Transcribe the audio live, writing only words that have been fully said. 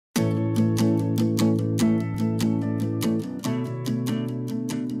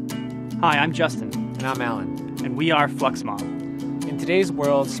Hi, I'm Justin. And I'm Alan. And we are FluxMob. In today's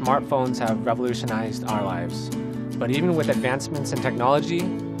world, smartphones have revolutionized our lives. But even with advancements in technology,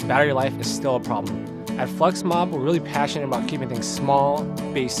 battery life is still a problem. At FluxMob, we're really passionate about keeping things small,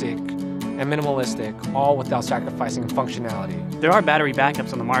 basic, and minimalistic, all without sacrificing functionality. There are battery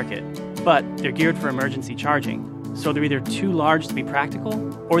backups on the market, but they're geared for emergency charging. So they're either too large to be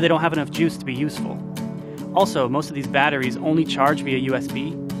practical, or they don't have enough juice to be useful. Also, most of these batteries only charge via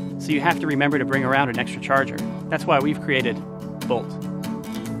USB, so you have to remember to bring around an extra charger. That's why we've created Bolt.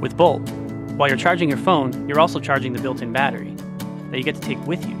 With Bolt, while you're charging your phone, you're also charging the built-in battery that you get to take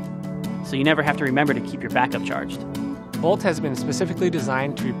with you, so you never have to remember to keep your backup charged. Bolt has been specifically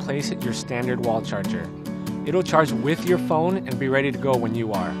designed to replace your standard wall charger. It'll charge with your phone and be ready to go when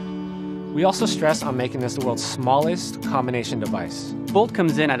you are. We also stress on making this the world's smallest combination device. Bolt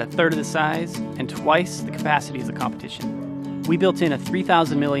comes in at a third of the size and twice the capacity as the competition. We built in a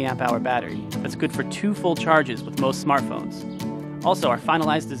 3,000 milliamp hour battery that's good for 2 full charges with most smartphones. Also, our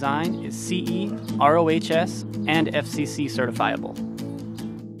finalized design is CE, ROHS, and FCC certifiable.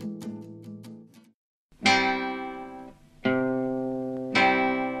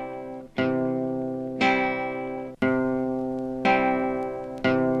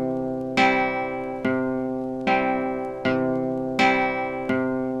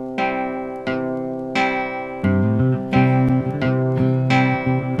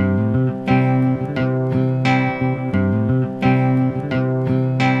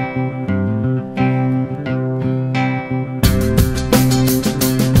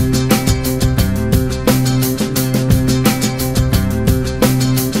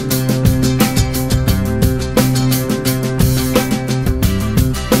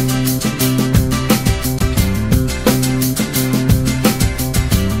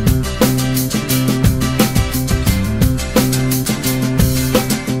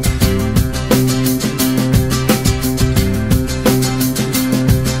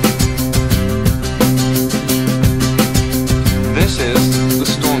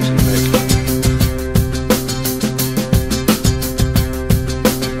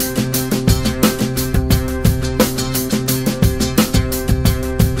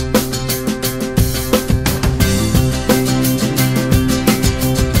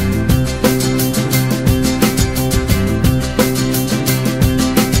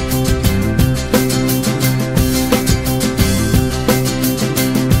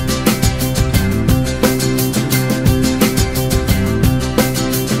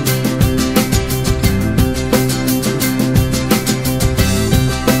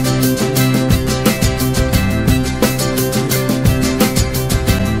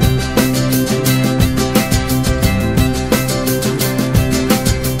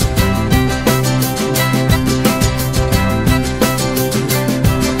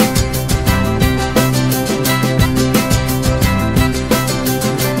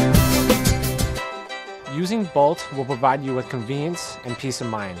 Using Bolt will provide you with convenience and peace of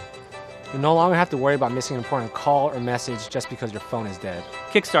mind. You no longer have to worry about missing an important call or message just because your phone is dead.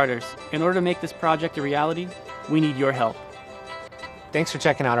 Kickstarters, in order to make this project a reality, we need your help. Thanks for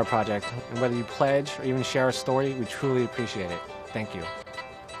checking out our project, and whether you pledge or even share a story, we truly appreciate it. Thank you.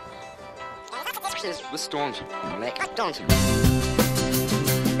 This is the Storms.